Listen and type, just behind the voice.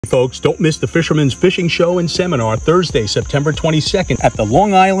Folks, don't miss the Fisherman's Fishing Show and Seminar Thursday, September 22nd at the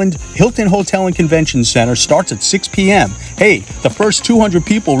Long Island Hilton Hotel and Convention Center. Starts at 6 p.m. Hey, the first 200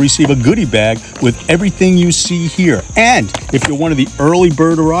 people receive a goodie bag with everything you see here. And if you're one of the early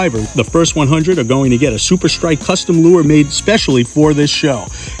bird arrivers, the first 100 are going to get a Super Strike custom lure made specially for this show.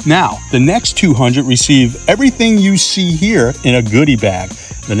 Now, the next 200 receive everything you see here in a goodie bag.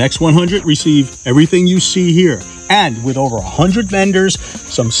 The next 100 receive everything you see here. And with over 100 vendors,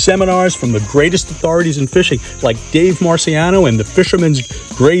 some seminars from the greatest authorities in fishing, like Dave Marciano and the Fisherman's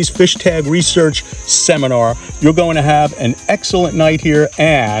Gray's Fish Tag Research Seminar, you're going to have an excellent night here,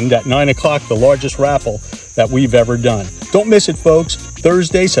 and at 9 o'clock, the largest raffle that we've ever done. Don't miss it, folks.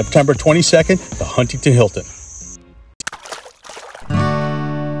 Thursday, September 22nd, the Huntington Hilton.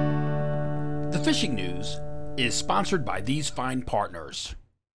 The Fishing News is sponsored by these fine partners.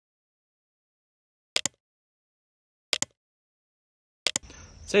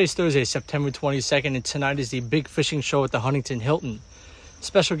 Today's Thursday, September 22nd, and tonight is the Big Fishing Show at the Huntington Hilton.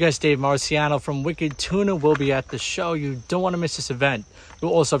 Special guest Dave Marciano from Wicked Tuna will be at the show. You don't want to miss this event.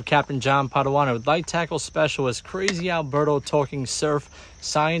 We'll also have Captain John Padawana, light tackle specialist, Crazy Alberto talking surf,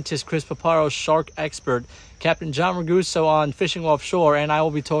 scientist Chris Paparo, shark expert, Captain John Raguso on fishing offshore, and I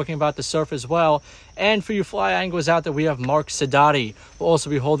will be talking about the surf as well. And for you fly anglers out there, we have Mark Sadati. We'll also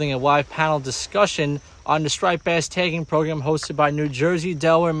be holding a live panel discussion on the striped bass tagging program hosted by New Jersey,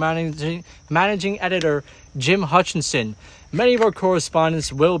 Delaware managing editor Jim Hutchinson. Many of our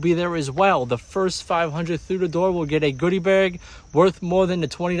correspondents will be there as well. The first 500 through the door will get a goodie bag worth more than the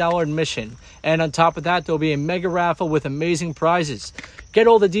 $20 admission. And on top of that, there will be a mega raffle with amazing prizes. Get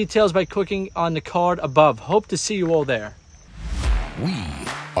all the details by clicking on the card above. Hope to see you all there. We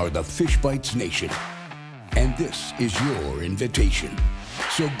are the Fish Bites Nation, and this is your invitation.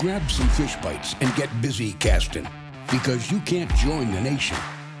 So grab some fish bites and get busy casting, because you can't join the nation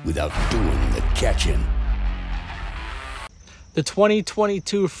without doing the catching. The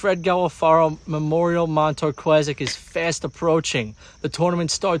 2022 Fred Galafaro Memorial Montauk Classic is fast approaching. The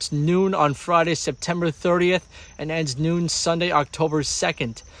tournament starts noon on Friday, September 30th, and ends noon Sunday, October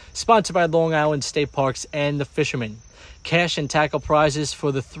 2nd. Sponsored by Long Island State Parks and the Fisherman. Cash and tackle prizes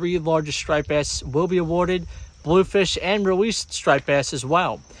for the 3 largest striped bass will be awarded, bluefish, and released striped bass as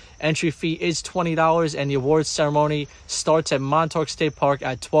well. Entry fee is $20, and the awards ceremony starts at Montauk State Park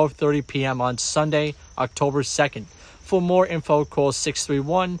at 12:30 p.m. on Sunday, October 2nd. For more info, call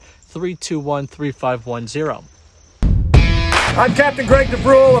 631-321-3510. I'm Captain Greg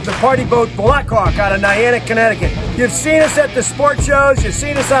DeBrule of the party boat Blackhawk out of Niantic, Connecticut. You've seen us at the sports shows, you've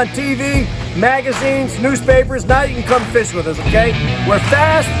seen us on TV, magazines, newspapers. Now you can come fish with us, okay? We're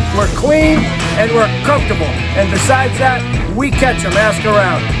fast, we're clean, and we're comfortable. And besides that, we catch them. Ask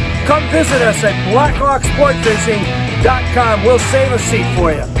around. Come visit us at blackhawksportfishing.com. We'll save a seat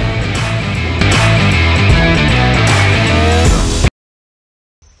for you.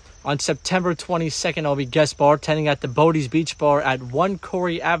 On September 22nd, I'll be guest bartending at the Bodie's Beach Bar at 1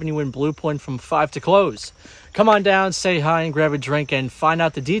 Corey Avenue in Blue Point from 5 to close. Come on down, say hi, and grab a drink, and find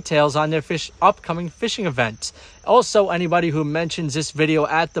out the details on their upcoming fishing events. Also, anybody who mentions this video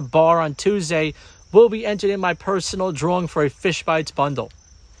at the bar on Tuesday will be entered in my personal drawing for a Fish Bites bundle.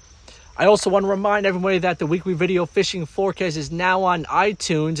 I also want to remind everybody that the weekly video fishing forecast is now on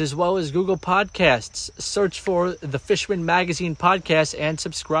iTunes as well as Google Podcasts. Search for the Fisherman Magazine podcast and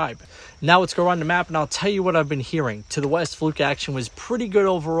subscribe. Now let's go around the map and I'll tell you what I've been hearing. To the west, fluke action was pretty good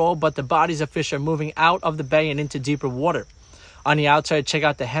overall, but the bodies of fish are moving out of the bay and into deeper water. On the outside, check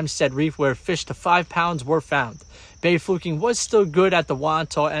out the Hempstead Reef where fish to 5 pounds were found. Bay fluking was still good at the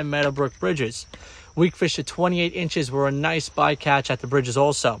Wantagh and Meadowbrook bridges. Weak fish to 28 inches were a nice bycatch at the bridges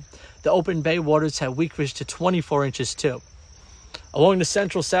also. The open bay waters had weak fish to 24 inches too. Along the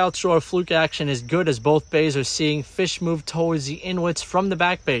central south shore, fluke action is good as both bays are seeing fish move towards the inlets from the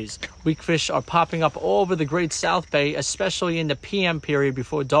back bays. Weak fish are popping up all over the Great South Bay, especially in the PM period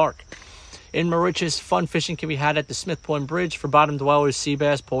before dark. In Mauritius, fun fishing can be had at the Smith Point Bridge for bottom dwellers, sea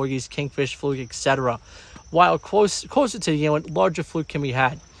bass, porgies, kingfish, fluke, etc. While closer to the inlet, larger fluke can be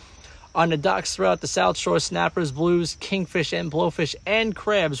had. On the docks throughout the South Shore, snappers, blues, kingfish, and blowfish and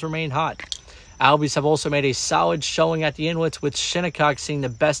crabs remain hot. Albies have also made a solid showing at the inlets, with Shinnecock seeing the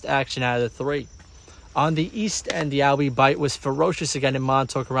best action out of the 3. On the east end, the albie bite was ferocious again in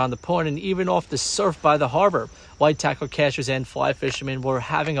Montauk around the point and even off the surf by the harbor. White tackle cashers and fly fishermen were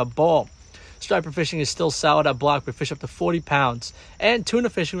having a ball. Striper fishing is still solid at Block with fish up to 40 pounds. And tuna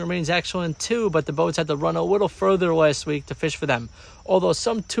fishing remains excellent too, but the boats had to run a little further last week to fish for them. Although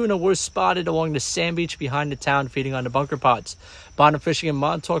some tuna were spotted along the sand beach behind the town feeding on the bunker pods. Bottom fishing in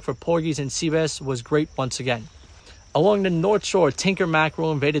Montauk for porgies and sea bass was great once again. Along the North Shore, tinker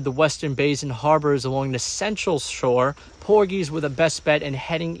mackerel invaded the western bays and harbors. Along the Central Shore, porgies were the best bet, and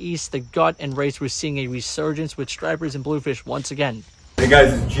heading east, the gut and race were seeing a resurgence with stripers and bluefish once again. Hey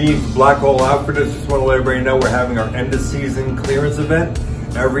guys, it's Gene from Black Hole Outfitters. Just want to let everybody know we're having our end of season clearance event.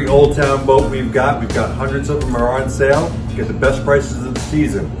 Every Old Town boat we've got hundreds of them are on sale. Get the best prices of the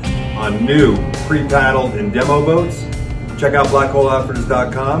season on new pre-paddled and demo boats. Check out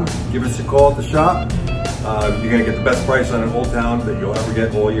blackholeoutfitters.com. Give us a call at the shop. You're going to get the best price on an Old Town that you'll ever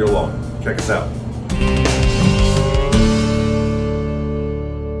get all year long. Check us out.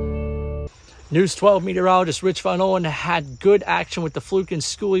 News 12 meteorologist Rich Van Ohlen had good action with the fluke and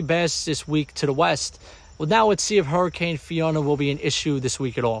schoolie bass this week to the west. Well, now let's see if Hurricane Fiona will be an issue this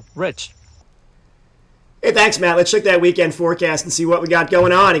week at all. Rich. Hey, thanks, Matt. Let's check that weekend forecast and see what we got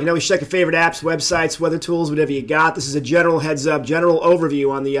going on. You can always check your favorite apps, websites, weather tools, whatever you got. This is a general heads-up, general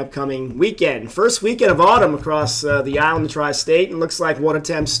overview on the upcoming weekend. First weekend of autumn across the island of Tri-State, and looks like water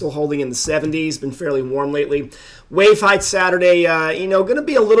temps still holding in the 70s. Been fairly warm lately. Wave height Saturday, going to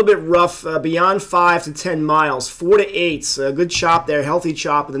be a little bit rough, beyond 5 to 10 miles, 4 to 8. A good chop there, healthy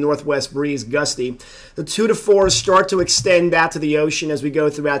chop with the northwest breeze, gusty. The 2 to 4s start to extend out to the ocean as we go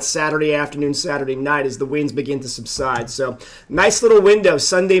throughout Saturday afternoon, Saturday night as the winds begin to subside. So nice little window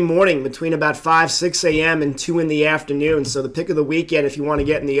Sunday morning between about 5, 6 a.m. and 2 in the afternoon. So the pick of the weekend if you want to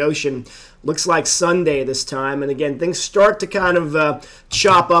get in the ocean looks like Sunday this time. And again, things start to kind of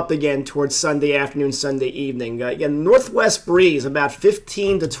chop up again towards Sunday afternoon, Sunday evening. Again, northwest breeze about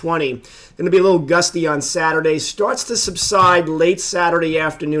 15 to 20. Going to be a little gusty on Saturday. Starts to subside late Saturday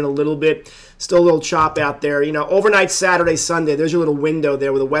afternoon a little bit. Still a little chop out there. Overnight Saturday, Sunday, there's your little window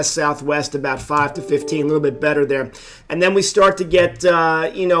there with a west-southwest about 5 to 15, a little bit better there. And then we start to get,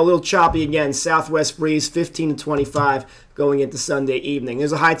 a little choppy again. Southwest breeze, 15 to 25 going into Sunday evening.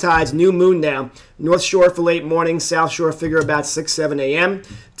 There's a high tides, new moon now. North Shore for late morning, South Shore figure about 6, 7 a.m.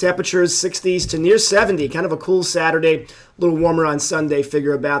 Temperatures 60s to near 70. Kind of a cool Saturday. A little warmer on Sunday,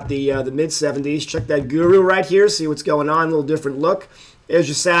 figure about the mid-70s. Check that guru right here, see what's going on, a little different look. There's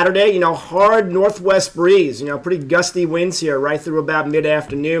your Saturday, hard northwest breeze, pretty gusty winds here right through about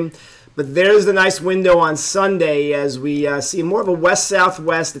mid-afternoon. But there's the nice window on Sunday as we see more of a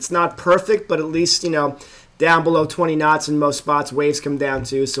west-southwest. It's not perfect, but at least, down below 20 knots in most spots. Waves come down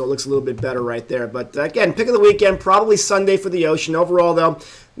too, so it looks a little bit better right there. But again, pick of the weekend, probably Sunday for the ocean. Overall, though,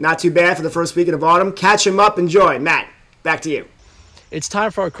 not too bad for the first weekend of autumn. Catch them up, enjoy. Matt, back to you. It's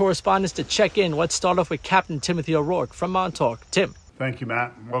time for our correspondents to check in. Let's start off with Captain Timothy O'Rourke from Montauk. Tim. Thank you,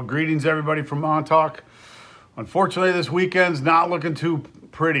 Matt. Well, greetings, everybody from Montauk. Unfortunately, this weekend's not looking too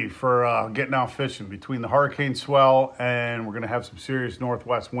pretty for getting out fishing. Between the hurricane swell and we're going to have some serious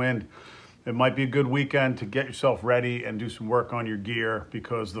northwest wind, it might be a good weekend to get yourself ready and do some work on your gear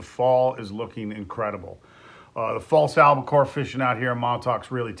because the fall is looking incredible. The false albacore fishing out here in Montauk's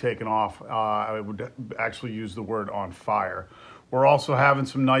really taken off. I would actually use the word on fire. We're also having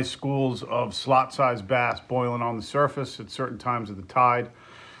some nice schools of slot-sized bass boiling on the surface at certain times of the tide.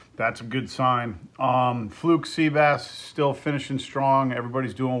 That's a good sign. Fluke sea bass still finishing strong.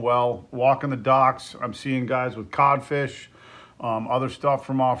 Everybody's doing well. Walking the docks, I'm seeing guys with codfish, other stuff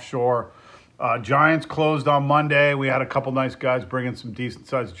from offshore. Giants closed on Monday. We had a couple nice guys bringing some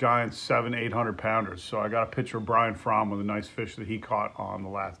decent-sized giants, 700, 800 pounders. So I got a picture of Brian Fromm with a nice fish that he caught on the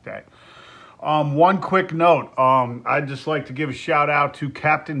last day. One quick note, I'd just like to give a shout out to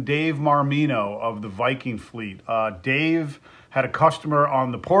Captain Dave Marmino of the Viking Fleet. Dave had a customer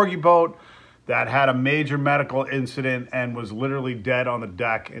on the Porgy boat that had a major medical incident and was literally dead on the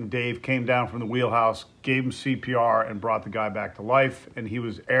deck. And Dave came down from the wheelhouse, gave him CPR, and brought the guy back to life. And he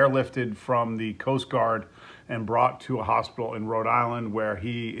was airlifted from the Coast Guard and brought to a hospital in Rhode Island where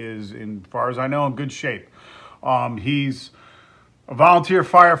he is, as far as I know, in good shape. He's a volunteer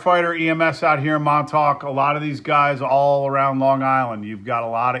firefighter, EMS out here in Montauk. A lot of these guys all around Long Island. You've got a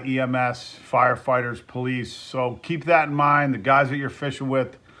lot of EMS, firefighters, police. So keep that in mind. The guys that you're fishing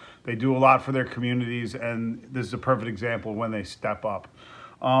with, they do a lot for their communities, and this is a perfect example of when they step up.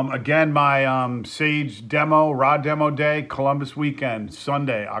 Again, my Sage demo, rod demo day, Columbus weekend,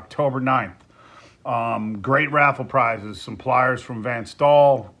 Sunday, October 9th. Great raffle prizes, some pliers from Van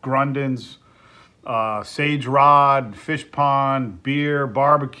Stahl, Grundens, Sage rod, fish pond, beer,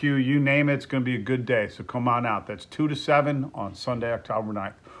 barbecue, you name it. It's going to be a good day, so come on out. That's 2 to 7 on Sunday, October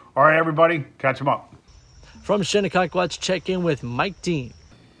 9th. All right, everybody, catch them up. From Shinnecock, let's check in with Mike Dean.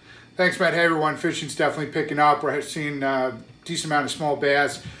 Thanks, Matt. Hey, everyone. Fishing's definitely picking up. We're seeing a decent amount of small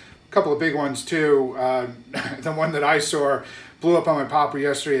bass, a couple of big ones, too. The one that I saw blew up on my popper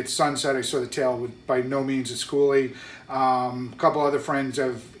yesterday at sunset. I saw the tail, with by no means a schoolie. A couple other friends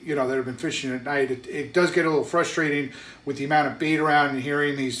have that have been fishing at night, it does get a little frustrating with the amount of bait around and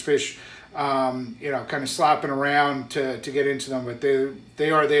hearing these fish, kind of slapping around to get into them. But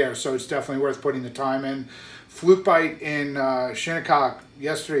they are there, so it's definitely worth putting the time in. Fluke bite in Shinnecock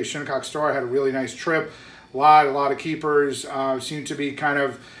yesterday. Shinnecock Star had a really nice trip. A lot of keepers. Seemed to be kind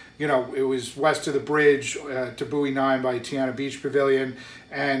of, it was west of the bridge to Buoy 9 by Tiana Beach Pavilion,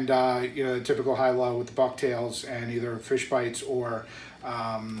 and the typical high-low with the bucktails and either fish bites or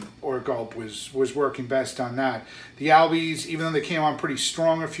gulp was working best on that. The albies, even though they came on pretty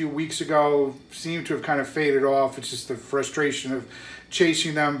strong a few weeks ago, seem to have kind of faded off. It's just the frustration of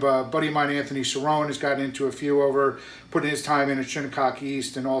chasing them. But buddy of mine, Anthony Cerrone, has gotten into a few over, putting his time in at Shinnecock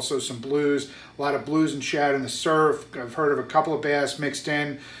East, and also some blues. A lot of blues and shad in the surf. I've heard of a couple of bass mixed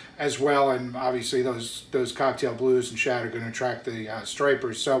in as well, and obviously those cocktail blues and shad are going to attract the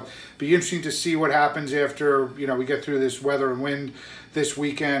stripers. So be interesting to see what happens after we get through this weather and wind this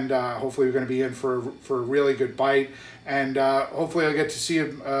weekend. Hopefully we're going to be in for a really good bite, and hopefully I'll get to see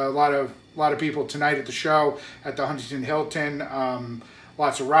a lot of people tonight at the show at the Huntington Hilton.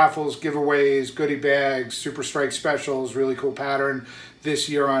 Lots of raffles, giveaways, goodie bags, super strike specials, really cool pattern this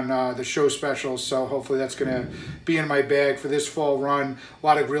year on the show specials. So hopefully that's going to be in my bag for this fall run. A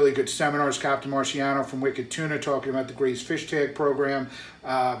lot of really good seminars. Captain Marciano from Wicked Tuna talking about the Grace Fish Tag program.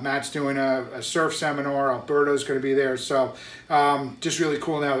 Matt's doing a surf seminar. Alberto's going to be there. So just really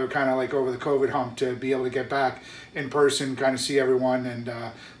cool now. They're kind of like over the COVID hump to be able to get back in person, kind of see everyone and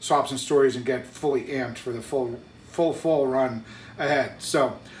swap some stories and get fully amped for the full fall run ahead.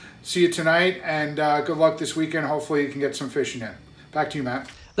 So see you tonight, and good luck this weekend. Hopefully you can get some fishing in. Back to you, Matt.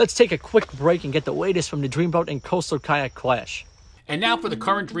 Let's take a quick break and get the latest from the Dreamboat and Coastal Kayak Clash. And now for the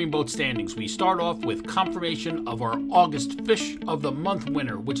current Dreamboat standings. We start off with confirmation of our August Fish of the Month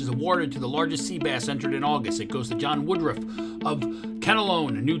winner, which is awarded to the largest sea bass entered in August. It goes to John Woodruff of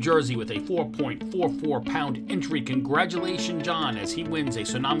Kenalone, New Jersey, with a 4.44-pound entry. Congratulations, John, as he wins a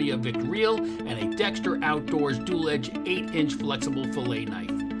Tsunami Vic reel and a Dexter Outdoors dual edge 8-inch flexible fillet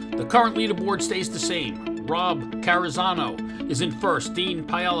knife. The current leaderboard stays the same. Rob Carazano is in first, Dean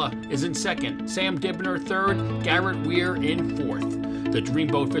Paella is in second, Sam Dibner third, Garrett Weir in fourth. The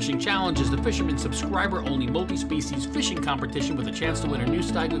Dreamboat Fishing Challenge is the Fisherman subscriber-only multi-species fishing competition with a chance to win a new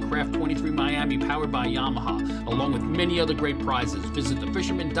Steiger Craft 23 Miami powered by Yamaha, along with many other great prizes. Visit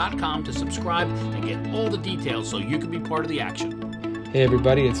thefisherman.com to subscribe and get all the details so you can be part of the action. Hey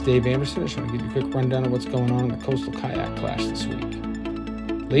everybody, it's Dave Anderson. I just want to give you a quick rundown of what's going on in the Coastal Kayak Clash this week.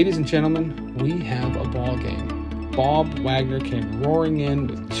 Ladies and gentlemen, we have a ball game. Bob Wagner came roaring in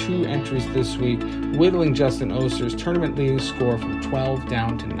with 2 entries this week, whittling Justin Oster's tournament leading score from 12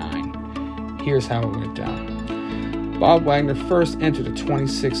 down to 9. Here's how it went down. Bob Wagner first entered a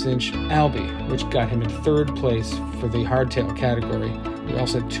 26-inch Albie, which got him in 3rd place for the hardtail category. We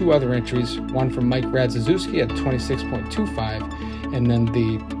also had 2 other entries, one from Mike Radzaszewski at 26.25, and then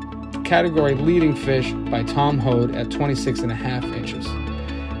the category leading fish by Tom Hode at 26.5 inches.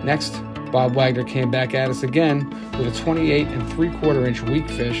 Next, Bob Wagner came back at us again with a 28 3/4 inch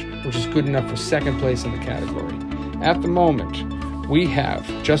weakfish, which is good enough for 2nd place in the category. At the moment, we have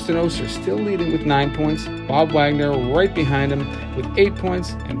Justin Oster still leading with 9 points, Bob Wagner right behind him with 8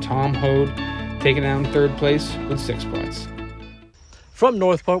 points, and Tom Hode taking down 3rd place with 6 points. From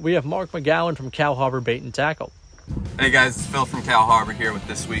Northport, we have Mark McGowan from Cal Harbor Bait and Tackle. Hey guys, it's Phil from Cal Harbor here with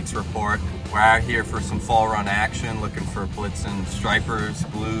this week's report. We're out here for some fall run action, looking for blitzing stripers,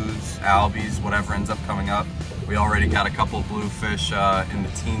 blues, albies, whatever ends up coming up. We already got a couple bluefish in the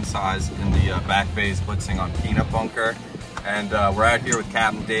teen size in the back bays blitzing on Peanut Bunker. And we're out here with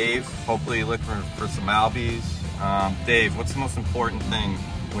Captain Dave, hopefully looking for some albies. Dave, what's the most important thing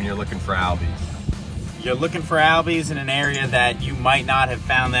when you're looking for albies? You're looking for albies in an area that you might not have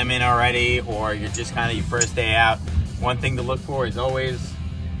found them in already, or you're just kind of your first day out. One thing to look for is always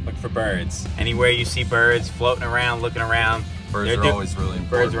look for birds. Anywhere you see birds floating around, looking around. Birds are always really important.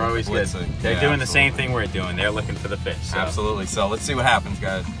 Birds are always good. They're doing the same thing we're doing. They're looking for the fish. So. Absolutely. So let's see what happens,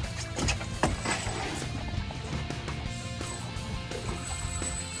 guys.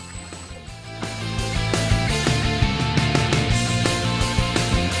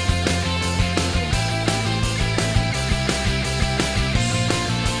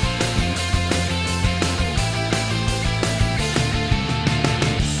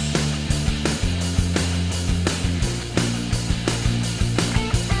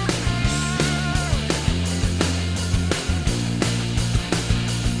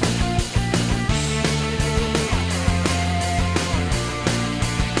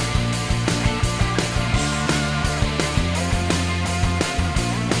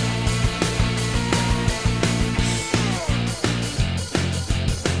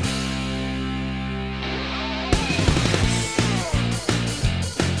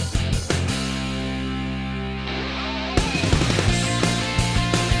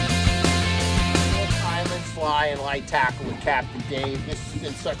 my tackle with Captain Dave. This has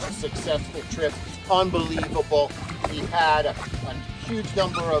been such a successful trip. Unbelievable. We've had a huge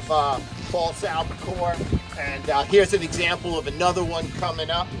number of false albacore, and here's an example of another one coming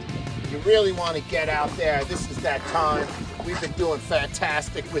up. You really want to get out there. This is that time. We've been doing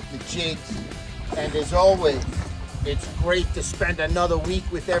fantastic with the jigs, and as always, it's great to spend another week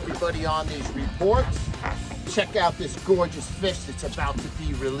with everybody on these reports. Check out this gorgeous fish that's about to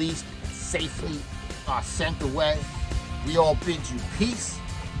be released, safely sent away. We all bid you peace.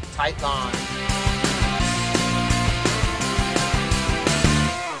 Tight line.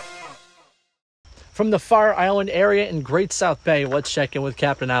 From the Fire Island area in Great South Bay, let's check in with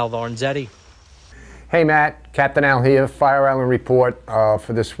Captain Al Lorenzetti. Hey Matt, Captain Al here, Fire Island report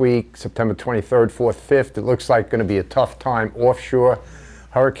for this week, September 23rd, 4th, 5th. It looks like going to be a tough time offshore.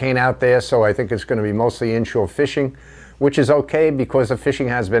 Hurricane out there, so I think it's going to be mostly inshore fishing, which is okay because the fishing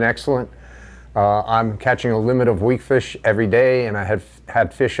has been excellent. I'm catching a limit of weakfish every day, and I have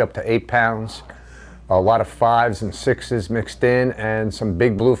had fish up to 8 pounds. A lot of 5s and 6s mixed in, and some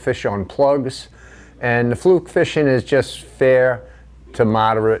big bluefish on plugs. And the fluke fishing is just fair to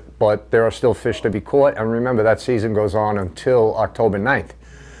moderate, but there are still fish to be caught. And remember, that season goes on until October 9th.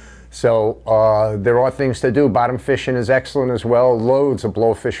 So there are things to do. Bottom fishing is excellent as well. Loads of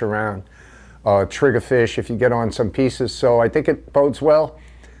blowfish around. Triggerfish if you get on some pieces. So I think it bodes well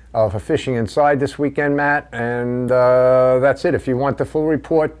for fishing inside this weekend, Matt. And that's it. If you want the full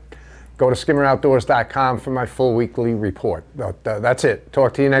report, go to skimmeroutdoors.com for my full weekly report. That's it.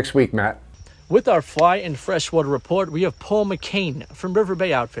 Talk to you next week, Matt. With our fly and freshwater report, we have Paul McCain from River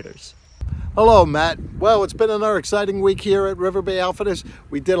Bay Outfitters. Hello, Matt. Well, it's been another exciting week here at River Bay Outfitters.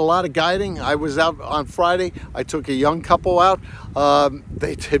 We did a lot of guiding. I was out on Friday. I took a young couple out.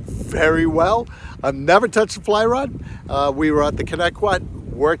 They did very well. I've never touched a fly rod. We were at the Connecticut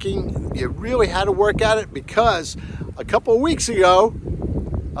working. You really had to work at it because a couple of weeks ago,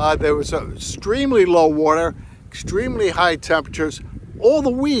 there was extremely low water, extremely high temperatures. All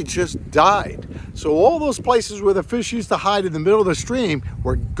the weeds just died. So all those places where the fish used to hide in the middle of the stream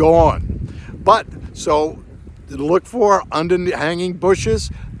were gone. But, so look for under hanging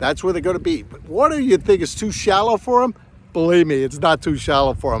bushes. That's where they're going to be. But water you think is too shallow for them? Believe me, it's not too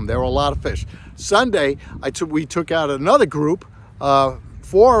shallow for them. There were a lot of fish. Sunday, we took out another group,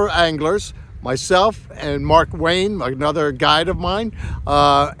 4 anglers, myself and Mark Wayne, another guide of mine,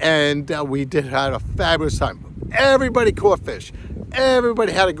 and we had a fabulous time. Everybody caught fish.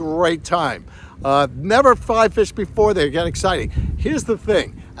 Everybody had a great time. Never fly fish before, they get exciting. Here's the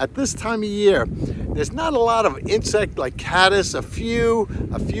thing, at this time of year, there's not a lot of insect like caddis, a few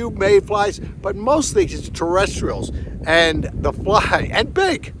mayflies, but mostly it's terrestrials. And the fly, and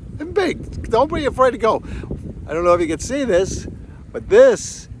big. Don't be afraid to go. I don't know if you can see this, but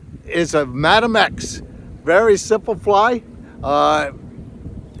this is a Madam X. Very simple fly.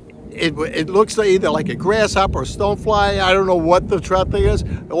 It looks like either like a grasshopper or stonefly. I don't know what the trout thing is.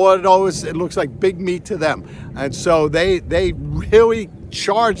 All I know is it looks like big meat to them. And so they really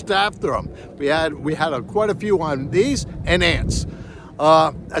charged after them. We had quite a few on these and ants.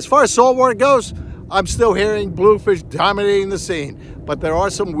 As far as saltwater goes, I'm still hearing bluefish dominating the scene. But there are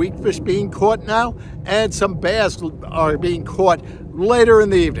some weakfish being caught now, and some bass are being caught later in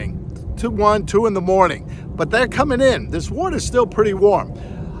the evening, 1, 2 in the morning. But they're coming in. This water's still pretty warm.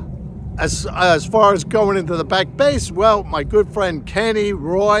 As far as going into the back base, well, my good friend Kenny,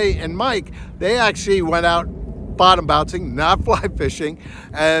 Roy, and Mike, they actually went out bottom bouncing, not fly fishing,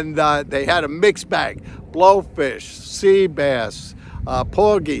 and they had a mixed bag. Blowfish, sea bass,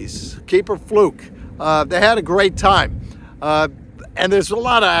 porgies, keeper fluke. They had a great time. And there's a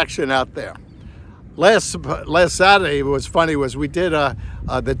lot of action out there. Last Saturday was funny, we did the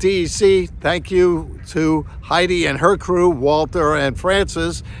DEC. Thank you to Heidi and her crew, Walter and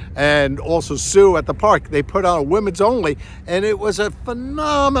Francis, and also Sue at the park. They put on a women's only, and it was a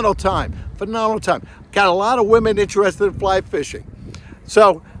phenomenal time. Got a lot of women interested in fly fishing.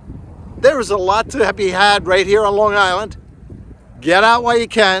 So there is a lot to be had right here on Long Island. Get out while you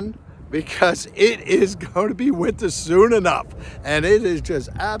can, because it is going to be winter soon enough. And it is just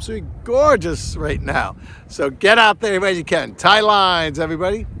absolutely gorgeous right now. So get out there when you can. Tie lines,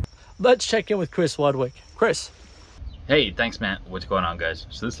 everybody. Let's check in with Chris Ludwig. Chris. Hey, thanks, Matt. What's going on, guys?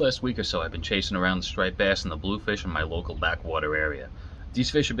 So this last week or so, I've been chasing around the striped bass and the bluefish in my local backwater area. These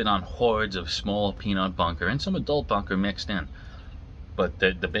fish have been on hordes of small peanut bunker and some adult bunker mixed in. But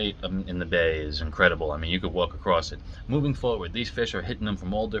the bait in the bay is incredible. I mean, you could walk across it. Moving forward, these fish are hitting them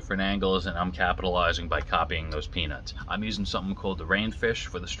from all different angles, and I'm capitalizing by copying those peanuts. I'm using something called the rainfish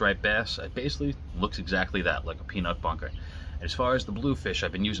for the striped bass. It basically looks exactly that, like a peanut bunker. As far as the bluefish,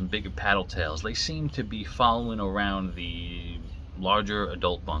 I've been using bigger paddle tails. They seem to be following around the larger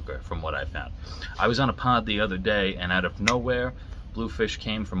adult bunker from what I found. I was on a pond the other day, and out of nowhere, bluefish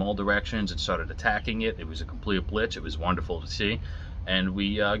came from all directions and started attacking it. It was a complete blitz. It was wonderful to see. And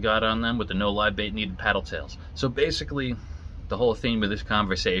we got on them with the no live bait needed paddle tails. So basically, the whole theme of this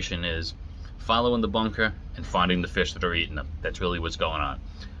conversation is following the bunker and finding the fish that are eating them. That's really what's going on.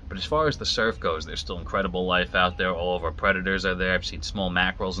 But as far as the surf goes, there's still incredible life out there. All of our predators are there. I've seen small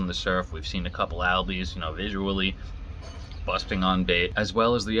mackerels in the surf. We've seen a couple albies, visually busting on bait, as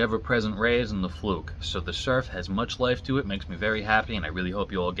well as the ever-present rays and the fluke. So the surf has much life to it, makes me very happy, and I really hope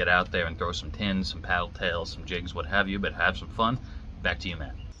you all get out there and throw some tins, some paddle tails, some jigs, what have you, but have some fun. Back to you,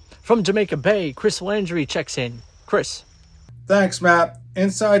 Matt. From Jamaica Bay, Chris Landry checks in. Chris. Thanks, Matt.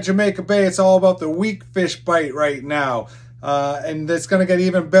 Inside Jamaica Bay, it's all about the weakfish bite right now, and it's going to get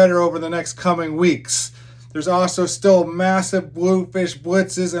even better over the next coming weeks. There's also still massive bluefish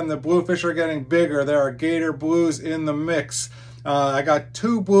blitzes, and the bluefish are getting bigger. There are gator blues in the mix. I got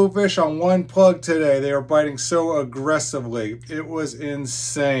 2 bluefish on 1 plug today. They were biting so aggressively. It was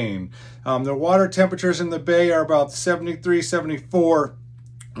insane. The water temperatures in the bay are about 73, 74.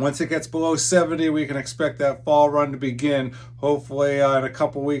 Once it gets below 70, we can expect that fall run to begin, hopefully in a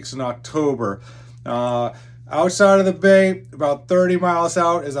couple weeks in October. Outside of the bay, about 30 miles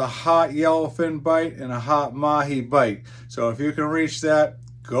out, is a hot yellowfin bite and a hot mahi bite. So if you can reach that,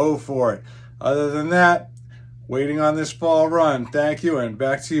 go for it. Other than that, waiting on this fall run. Thank you, and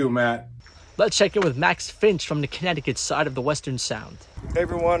back to you, Matt. Let's check in with Max Finch from the Connecticut side of the Western Sound. Hey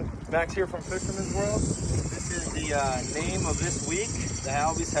everyone, Max here from Fisherman's World. This is the name of this week. The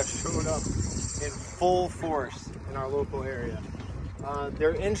albies have showed up in full force in our local area.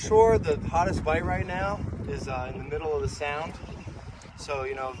 They're inshore. The hottest bite right now is in the middle of the sound. So,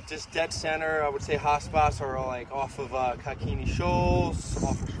 just dead center, I would say hot spots are like off of Kakini Shoals,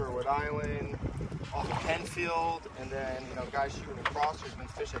 off of Sherwood Island, off of Penfield, and then, guys shooting across. There's been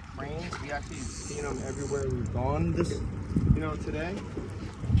fish at Cranes. We actually have seen them everywhere we've gone this, today.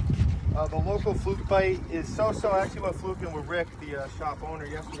 The local fluke bite is so-so. I actually went fluking with Rick, the shop owner,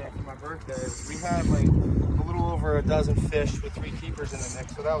 yesterday for my birthday. We had like a little over a dozen fish with 3 keepers in the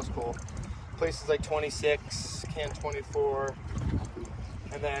mix, so that was cool. Places like 26, can 24,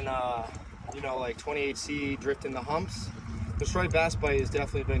 and then, like 28C drifting the humps. The striped bass bite has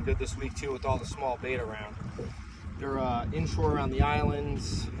definitely been good this week too with all the small bait around. They're inshore around the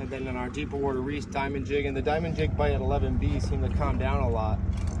islands, and then in our deeper water reefs, diamond jig. And the diamond jig bite at 11B seemed to calm down a lot.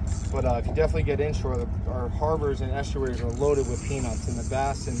 But if you definitely get inshore, our harbors and estuaries are loaded with peanuts, and the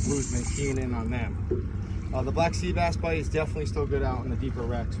bass and blues may keen in on them. The black sea bass bite is definitely still good out in the deeper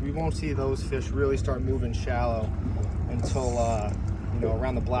wrecks. We won't see those fish really start moving shallow until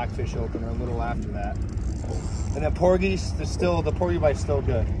around the blackfish open or a little after that. And then porgies, the porgy bite's still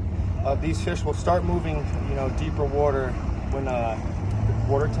good. These fish will start moving, deeper water when the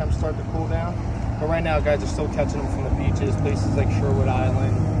water temps start to cool down. But right now, guys are still catching them from the beaches, places like Sherwood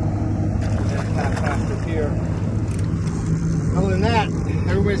Island, and then Capt here. Other than that,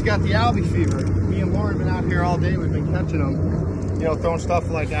 everybody's got the albie fever. Me and Lauren have been out here all day. We've been catching them. Throwing stuff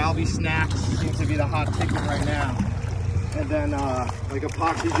like albie snacks seems to be the hot ticket right now. And then like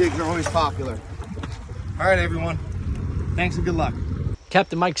epoxy jigs are always popular. All right, everyone. Thanks and good luck.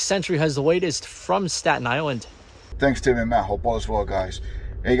 Captain Mike Centry has the latest from Staten Island. Thanks, Tim and Matt. Hope all is well, guys.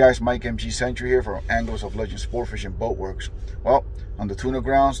 Hey guys, Mike MG Centry here from Anglers of Legend Sport Fishing Boat Works. Well, on the tuna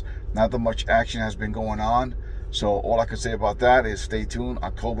grounds, not that much action has been going on. So all I can say about that is stay tuned.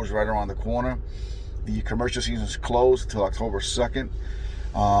 October's right around the corner. The commercial season is closed until October 2nd.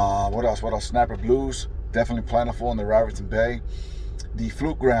 What else? Snapper blues, definitely plentiful in the Raritan Bay. The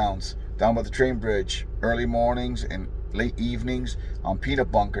fluke grounds down by the train bridge, early mornings and late evenings on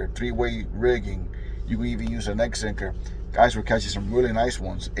peanut bunker, 3-way rigging. You can even use an egg sinker. Guys were catching some really nice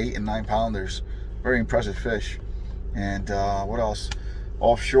ones, 8 and 9 pounders. Very impressive fish. And what else?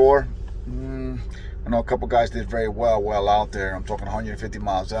 Offshore, I know a couple guys did very well out there. I'm talking 150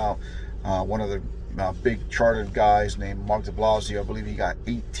 miles out. One of the big chartered guys named Mark de Blasio, I believe he got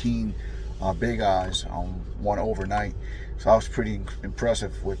 18 big eyes on one overnight. So that was pretty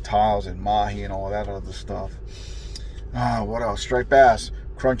impressive with tiles and mahi and all that other stuff. What else? Striped bass,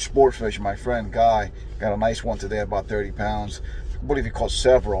 Crunch Sportfish, my friend Guy, got a nice one today, about 30 pounds. I believe he caught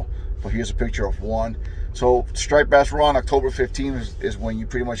several, but here's a picture of one. So striped bass run, October 15th is when you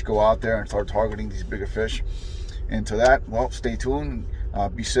pretty much go out there and start targeting these bigger fish. And to that, well, stay tuned,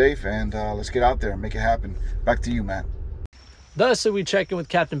 be safe, and let's get out there and make it happen. Back to you, Matt. Thus, we check in with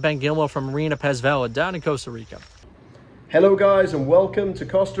Captain Ben Gilmore from Marina Pez Vela down in Costa Rica. Hello guys, and welcome to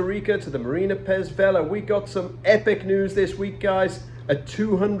Costa Rica, to the Marina Pez Vela. We got some epic news this week, guys. A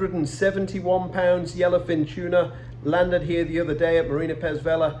 271 pounds yellowfin tuna landed here the other day at Marina Pez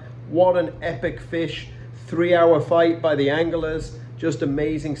Vela. What an epic fish. 3-hour fight by the anglers. Just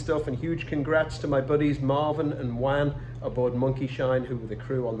amazing stuff, and huge congrats to my buddies Marvin and Juan aboard Monkey Shine, who were the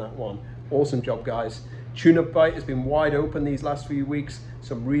crew on that one. Awesome job, guys. Tuna bite has been wide open these last few weeks.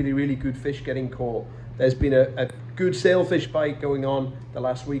 Some really good fish getting caught. There's been a good sailfish bite going on the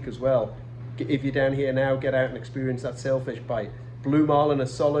last week as well. If you're down here now, get out and experience that sailfish bite. Blue marlin are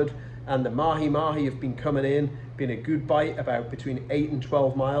solid, and the mahi have been coming in. Been a good bite, about between 8 and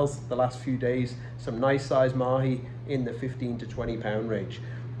 12 miles the last few days. Some nice size mahi in the 15 to 20 pound range.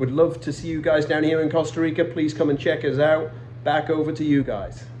 Would love to see you guys down here in Costa Rica. Please come and check us out. Back over to you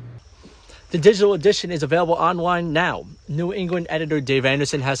guys. The digital edition is available online now. New England editor Dave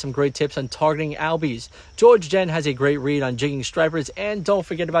Anderson has some great tips on targeting albies. George Jen has a great read on jigging stripers, and don't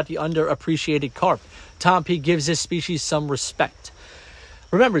forget about the underappreciated carp. Tom P gives this species some respect.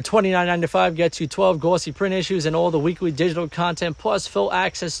 Remember, $29.95 gets you 12 glossy print issues and all the weekly digital content, plus full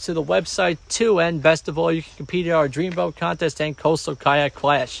access to the website too. And best of all, you can compete in our Dreamboat contest and Coastal Kayak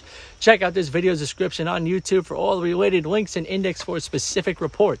Clash. Check out this video's description on YouTube for all the related links and index for specific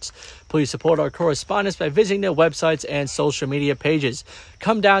reports. Please support our correspondents by visiting their websites and social media pages.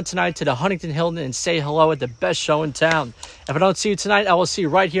 Come down tonight to the Huntington Hilton and say hello at the best show in town. If I don't see you tonight, I will see you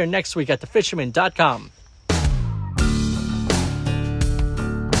right here next week at thefisherman.com.